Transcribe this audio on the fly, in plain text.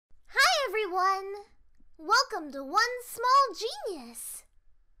everyone! Welcome to One Small Genius!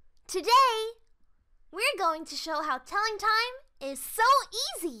 Today, we're going to show how telling time is so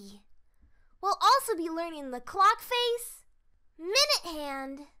easy. We'll also be learning the clock face, minute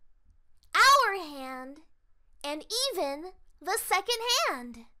hand, hour hand, and even the second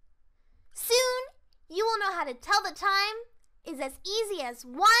hand. Soon, you will know how to tell the time is as easy as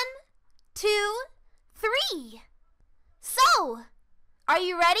 1, 2, 3. So, are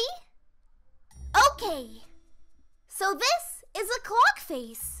you ready? Okay, so this is a clock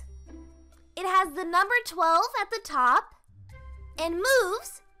face. It has the number 12 at the top and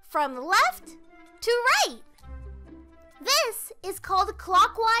moves from left to right. This is called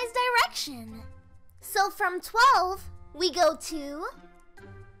clockwise direction. So from 12, we go to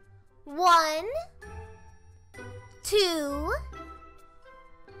 1, 2,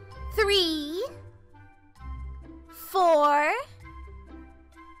 3, 4,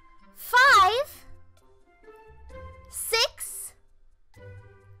 5, 6,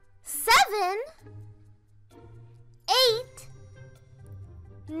 7, 8,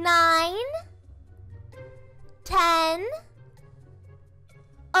 9, 10,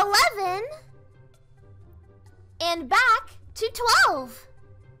 11, and back to 12.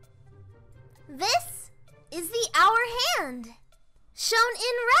 This is the hour hand, shown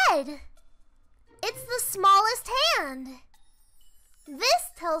in red. It's the smallest hand.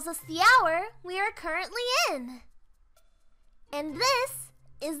 This tells us the hour we are currently in. And this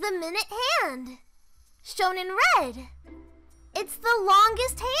is the minute hand, shown in red. It's the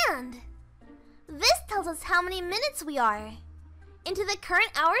longest hand. This tells us how many minutes we are into the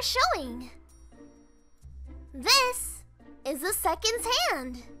current hour showing. This is the seconds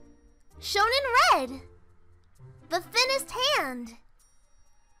hand, shown in red. The thinnest hand.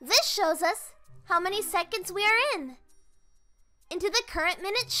 This shows us how many seconds we are in into the current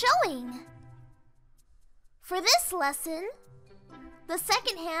minute showing. For this lesson, the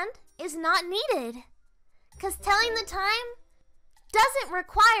second hand is not needed because telling the time doesn't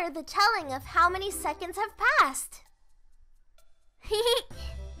require the telling of how many seconds have passed.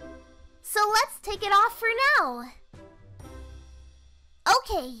 So let's take it off for now.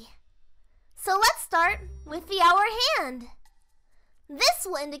 Okay, so let's start with the hour hand. This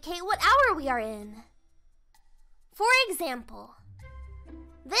will indicate what hour we are in. For example,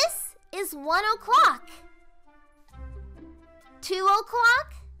 this is 1 o'clock, 2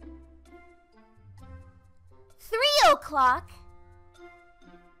 o'clock, 3 o'clock,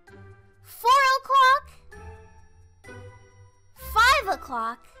 4 o'clock, 5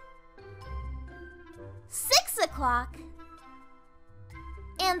 o'clock, 6 o'clock,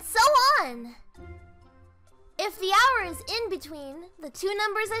 and so on. If the hour is in between the two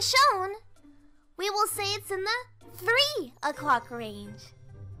numbers as shown, we will say it's in the 3 o'clock range.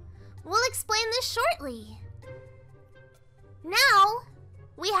 We'll explain this shortly. Now,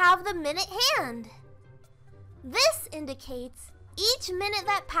 we have the minute hand. This indicates each minute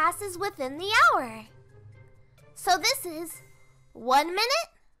that passes within the hour. So this is 1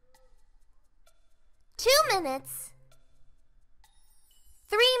 minute, 2 minutes,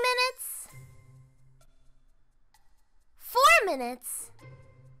 3 minutes, 4 minutes,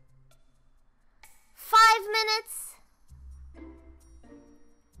 5 minutes,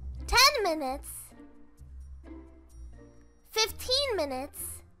 10 minutes, 15 minutes,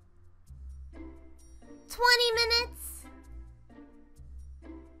 20 minutes,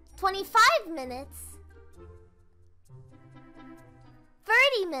 25 minutes,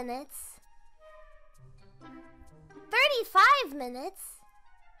 30 minutes, 35 minutes,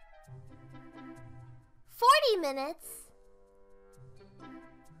 40 minutes,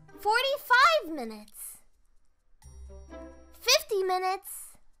 45 minutes, 50 minutes,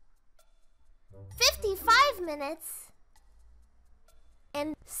 55 minutes,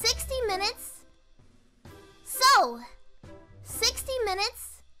 and 60 minutes. So, 60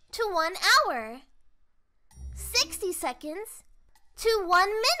 minutes to 1 hour, 60 seconds to 1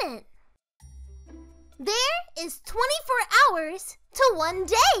 minute. There is 24 hours to 1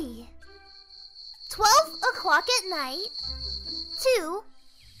 day. 12 o'clock at night to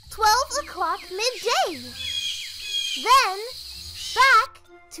 12 o'clock midday. Then back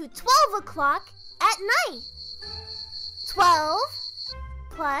to 12 o'clock at night. 12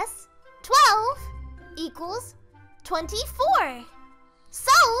 plus 12 equals 24.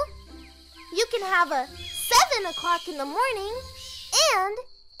 So, you can have a 7 o'clock in the morning and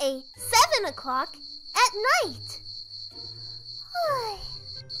a 7 o'clock at night.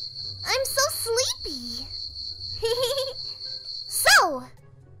 I'm so sleepy. So,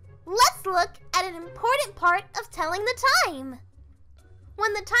 let's look at an important part of telling the time.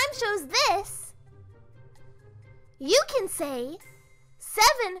 when the time shows this, you can say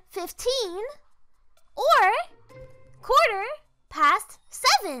 7:15 or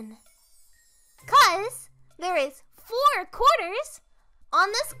 7:15, 'cause there is 4 quarters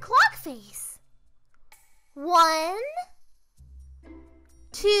on this clock face. 1,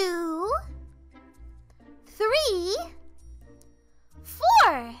 2, 3,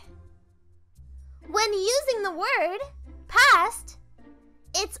 4. When using the word past,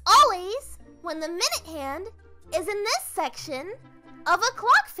 it's always when the minute hand is in this section of a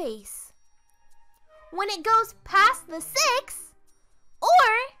clock face. When it goes past the 6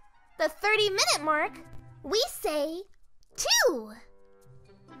 or the 30-minute mark, we say 2.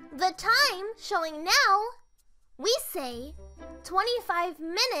 The time showing now, we say 25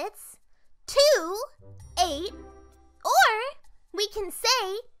 minutes to 8, or we can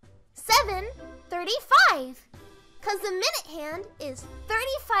say 7:35, because the minute hand is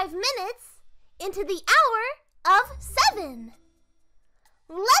 35 minutes into the hour of 7.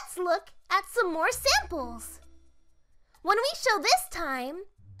 Let's look at some more samples. When we show this time,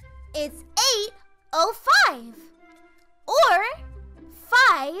 it's 8:05 or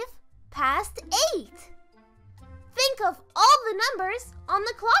 5:08. Think of all the numbers on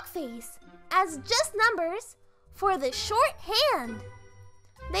the clock face as just numbers for the shorthand.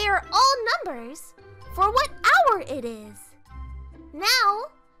 They are all numbers for what hour it is.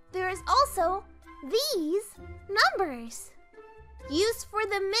 Now, there is also these numbers used for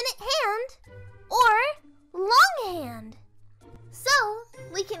the minute hand or longhand. So,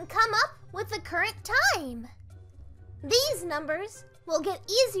 we can come up with the current time. These numbers will get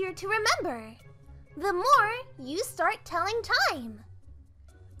easier to remember the more you start telling time.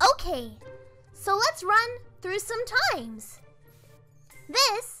 Okay, so let's run through some times.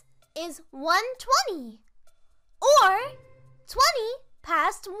 This is 1:20 or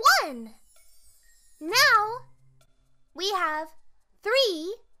 1:20. Now we have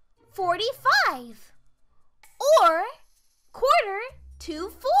 3:45 or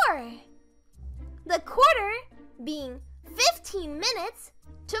 3:45. The quarter being 15 minutes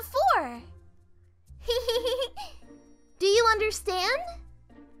to 4. Do you understand?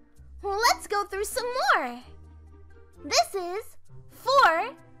 Let's go through some more. This is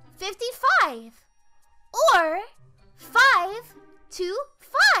 4:55 or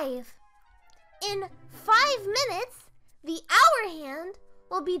 5:05. In 5 minutes, the hour hand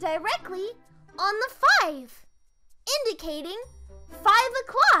will be directly on the 5, indicating 5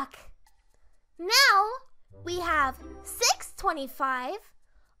 o'clock. Now we have 6:25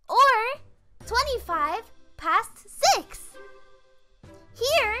 or 6:25.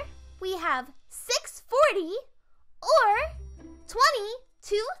 Here we have 6:40 or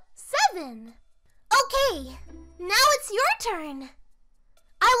 7:20. Okay, now it's your turn.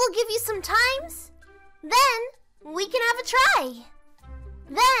 I will give you some times, then we can have a try.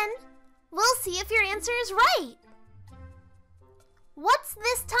 Then we'll see if your answer is right. What's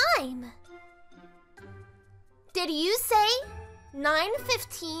this time? Did you say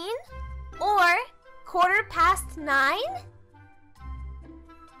 9:15 or 9:15?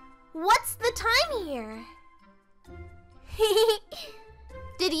 What's the time here?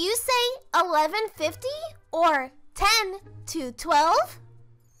 Did you say 11:50 or 10:12?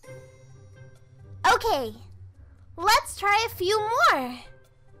 Okay, let's try a few more.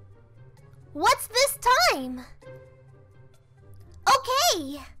 What's this time?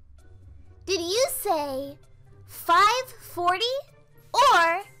 Okay, did you say 5:40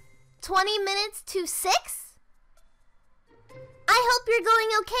 or 20 minutes to 6? I hope you're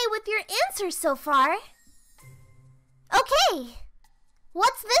going okay with your answers so far. Okay,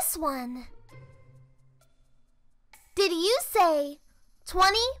 what's this one? Did you say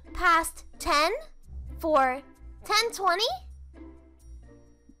 10:20 for 10:20?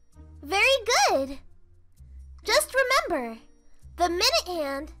 Very good. Just remember, the minute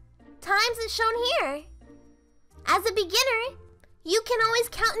hand times is shown here. As a beginner, you can always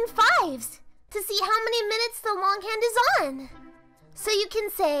count in 5s to see how many minutes the longhand is on. So you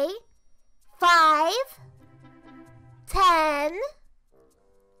can say 5, 10,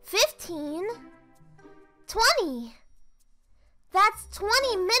 15, 20. That's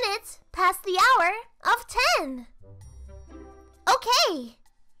 20 minutes past the hour of 10. Okay,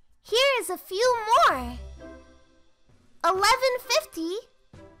 here is a few more. 11:50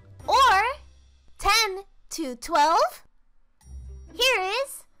 or 10:12. Here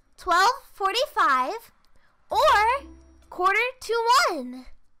is 12:45 or 1:45.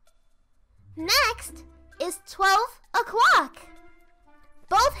 Next is 12 o'clock.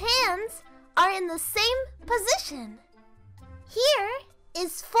 Both hands are in the same position. Here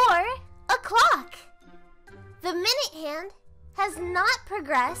is 4 o'clock. The minute hand has not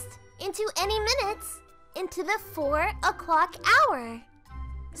progressed into any minutes into the 4 o'clock hour.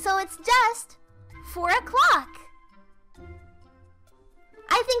 So it's just 4 o'clock.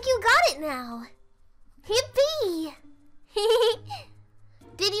 I think you got it now. Yippee!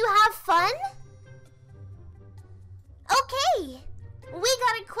 Did you have fun? Okay, we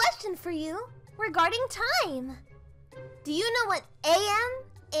got a question for you regarding time. Do you know what AM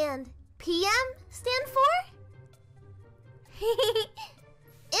and PM stand for?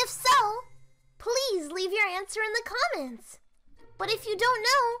 If so, please leave your answer in the comments. But if you don't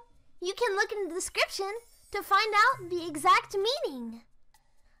know, you can look in the description to find out the exact meaning.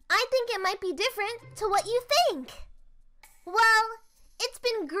 I think it might be different to what you think. Well, it's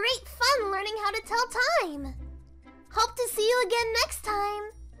been great fun learning how to tell time. Hope to see you again next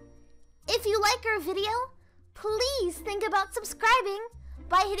time. If you like our video, please think about subscribing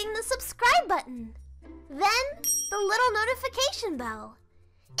by hitting the subscribe button, then the little notification bell.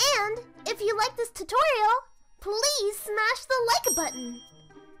 And if you like this tutorial, please smash the like button.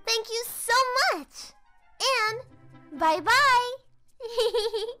 Thank you so much. And bye-bye.